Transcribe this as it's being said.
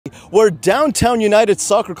where Downtown United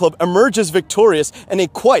Soccer Club emerges victorious in a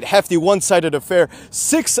quite hefty one-sided affair,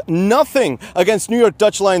 6-0 against New York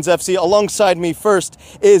Dutch Lions FC. Alongside me first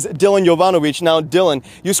is Dylan Jovanovic. Now, Dylan,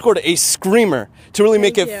 you scored a screamer to really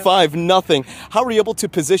make it 5-0. How were you able to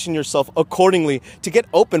position yourself accordingly to get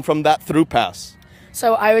open from that through pass?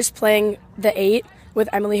 So I was playing the 8 with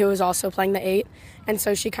Emily, who was also playing the 8, and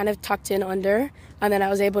so she kind of tucked in under, and then I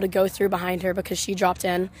was able to go through behind her because she dropped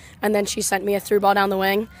in, and then she sent me a through ball down the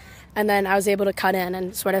wing, and then I was able to cut in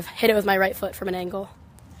and sort of hit it with my right foot from an angle.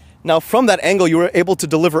 Now, from that angle, you were able to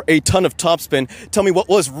deliver a ton of topspin. Tell me what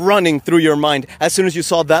was running through your mind as soon as you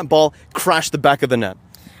saw that ball crash the back of the net.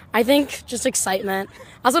 I think just excitement.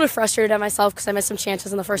 I was a little frustrated at myself because I missed some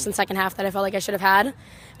chances in the first and second half that I felt like I should have had.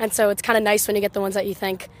 And so it's kind of nice when you get the ones that you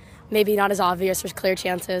think maybe not as obvious or clear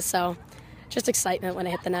chances. So just excitement when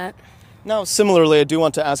I hit the net. Now, similarly, I do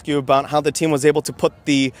want to ask you about how the team was able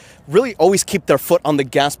to really always keep their foot on the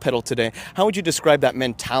gas pedal today. How would you describe that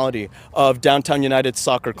mentality of Downtown United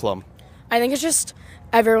Soccer Club? I think it's just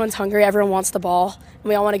everyone's hungry, everyone wants the ball, and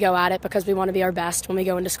we all want to go at it because we want to be our best when we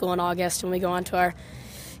go into school in August, when we go on to our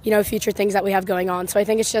future things that we have going on. So I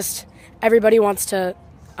think it's just everybody wants to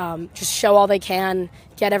just show all they can,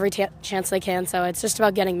 get every chance they can. So it's just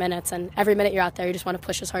about getting minutes, and every minute you're out there, you just want to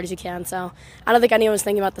push as hard as you can. So I don't think anyone was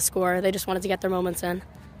thinking about the score. They just wanted to get their moments in.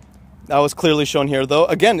 That was clearly shown here, though.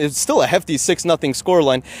 Again, it's still a hefty 6-0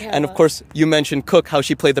 scoreline. Yeah, and, of course, you mentioned Cook, how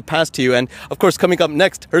she played the pass to you. And, of course, coming up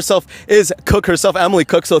next herself is Cook herself, Emily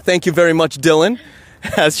Cook. So thank you very much, Dylan,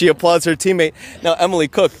 as she applauds her teammate. Now, Emily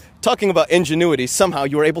Cook, talking about ingenuity, somehow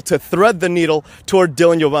you were able to thread the needle toward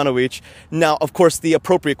Dylan Jovanovic. Now, of course, the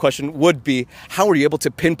appropriate question would be, how were you able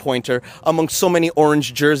to pinpoint her among so many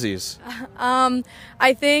orange jerseys?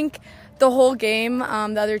 I think the whole game, the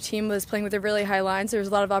other team was playing with a really high line, so there was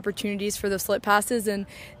a lot of opportunities for the slip passes, and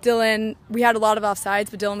Dylan, we had a lot of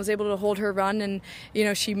offsides, but Dylan was able to hold her run, and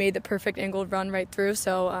she made the perfect angled run right through,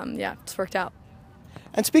 so yeah, it's worked out.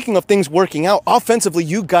 And speaking of things working out, offensively,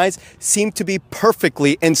 you guys seem to be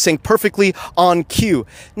perfectly in sync, perfectly on cue.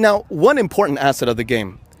 Now, one important asset of the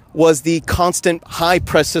game was the constant high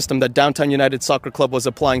press system that Downtown United Soccer Club was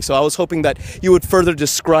applying. So I was hoping that you would further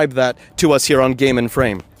describe that to us here on Game and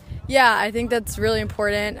Frame. Yeah, I think that's really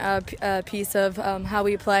important, a piece of how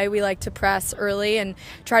we play. We like to press early and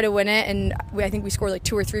try to win it, and I think we score like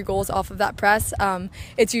 2 or 3 goals off of that press.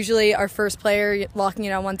 It's usually our first player locking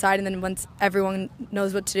it on one side, and then once everyone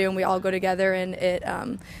knows what to do and we all go together, and it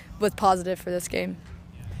was positive for this game.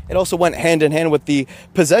 It also went hand in hand with the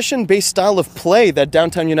possession-based style of play that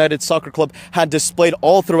Downtown United Soccer Club had displayed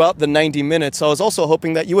all throughout the 90 minutes. So I was also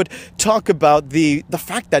hoping that you would talk about the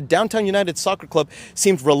fact that Downtown United Soccer Club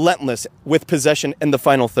seemed relentless with possession in the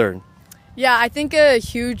final third. Yeah, I think a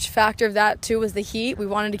huge factor of that, too, was the heat. We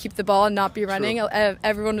wanted to keep the ball and not be running. True.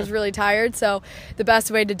 Everyone was really tired, so the best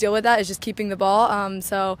way to deal with that is just keeping the ball.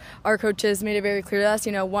 So our coaches made it very clear to us,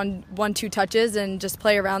 1-2 touches and just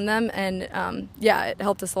play around them. And, yeah, it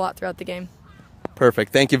helped us a lot throughout the game.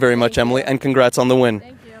 Perfect. Thank you very much, Emily, and congrats on the win.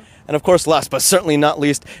 Thank you. And, of course, last but certainly not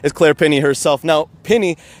least is Claire Pinney herself. Now,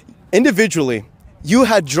 Pinney, individually, you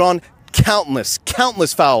had drawn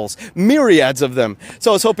countless fouls, myriads of them.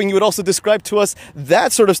 So I was hoping you would also describe to us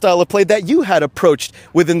that sort of style of play that you had approached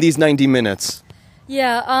within these 90 minutes.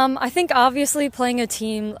 Yeah, I think obviously playing a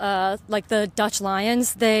team like the Dutch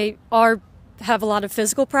Lions, they have a lot of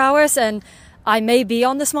physical prowess, and I may be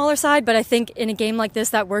on the smaller side, but I think in a game like this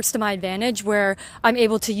that works to my advantage, where I'm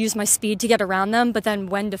able to use my speed to get around them, but then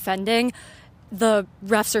when defending, the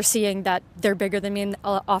refs are seeing that they're bigger than me, and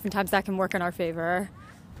oftentimes that can work in our favor.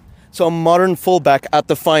 So a modern fullback at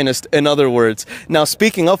the finest, in other words. Now,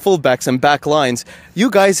 speaking of fullbacks and back lines, you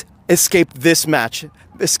guys escaped this match.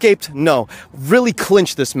 Really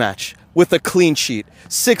clinched this match with a clean sheet,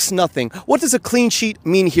 6-0. What does a clean sheet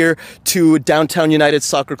mean here to Downtown United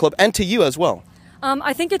Soccer Club and to you as well?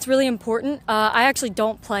 I think it's really important. I actually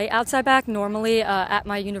don't play outside back normally at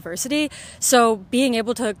my university, so being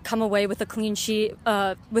able to come away with a clean sheet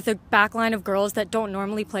with a back line of girls that don't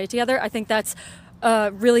normally play together, I think that's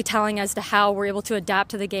really telling as to how we're able to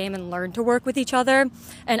adapt to the game and learn to work with each other.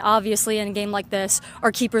 And obviously in a game like this,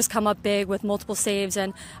 our keepers come up big with multiple saves,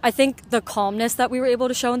 and I think the calmness that we were able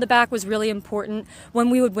to show in the back was really important.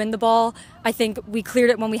 When we would win the ball, I think we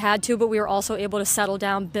cleared it when we had to, but we were also able to settle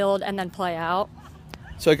down, build, and then play out.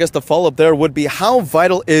 So I guess the follow-up there would be, how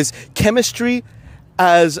vital is chemistry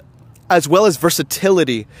as well as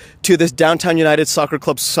versatility to this Downtown United Soccer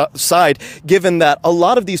Club side, given that a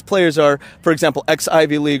lot of these players are, for example,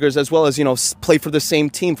 ex-Ivy Leaguers, as well as, play for the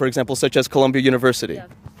same team, for example, such as Columbia University? Yeah.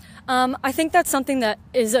 I think that's something that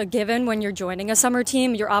is a given when you're joining a summer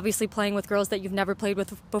team. You're obviously playing with girls that you've never played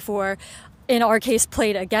with before. In our case,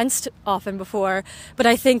 played against often before. But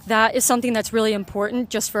I think that is something that's really important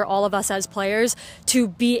just for all of us as players to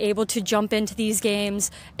be able to jump into these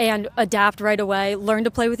games and adapt right away, learn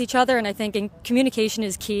to play with each other. And I think communication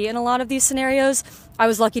is key in a lot of these scenarios. I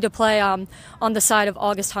was lucky to play on the side of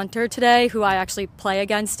August Hunter today, who I actually play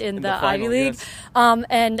against in the Ivy League. Yes.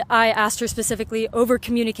 And I asked her specifically,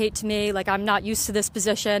 over-communicate to me, like, I'm not used to this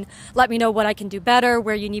position. Let me know what I can do better,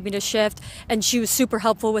 where you need me to shift. And she was super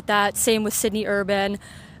helpful with that. Same with Sydney Urban.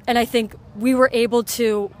 And I think we were able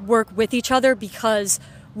to work with each other because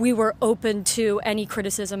we were open to any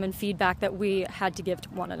criticism and feedback that we had to give to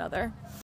one another.